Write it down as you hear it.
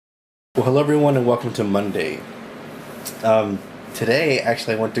Well, hello everyone and welcome to Monday. Today,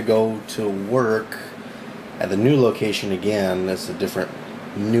 actually, I went to go to work at the new location again. It's a different,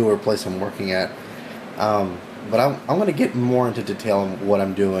 newer place I'm working at. But I'm going to get more into detail on what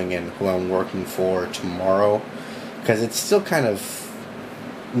I'm doing and who I'm working for tomorrow, because it's still kind of,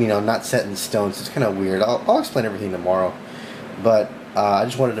 not set in stone, so it's kind of weird. I'll explain everything tomorrow. But I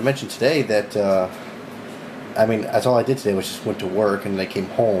just wanted to mention today that, that's all I did today was just went to work and then I came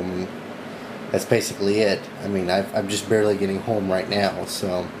home. And that's basically it. I'm just barely getting home right now,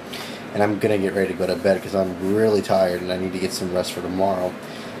 so, and I'm gonna get ready to go to bed because I'm really tired and I need to get some rest for tomorrow.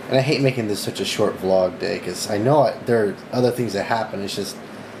 And I hate making this such a short vlog day because I know there are other things that happen. It's just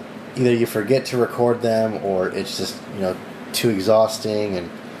either you forget to record them or it's just too exhausting.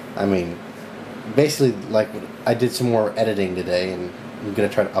 And basically, like, I did some more editing today and I'm gonna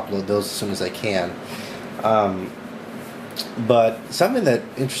try to upload those as soon as I can. But something that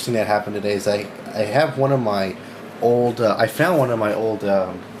interesting that happened today is I have one of my old I found one of my old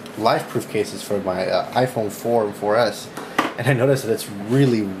life-proof cases for my iPhone 4 and 4S, and I noticed that it's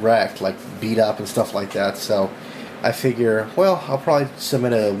really wrecked, like beat up and stuff like that. So I figure, well, I'll probably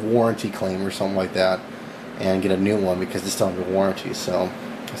submit a warranty claim or something like that and get a new one because it's still under warranty. So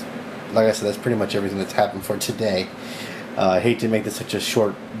like I said, that's pretty much everything that's happened for today. I hate to make this such a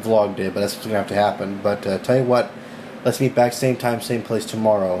short vlog day, but that's what's gonna have to happen. But tell you what, let's meet back same time, same place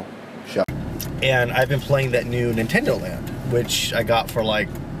tomorrow. And I've been playing that new Nintendo Land, which I got for like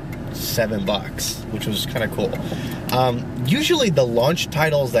 $7, which was kind of cool. Usually the launch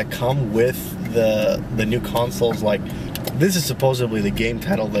titles that come with the new consoles, like this is supposedly the game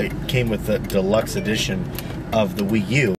title that came with the deluxe edition of the Wii U.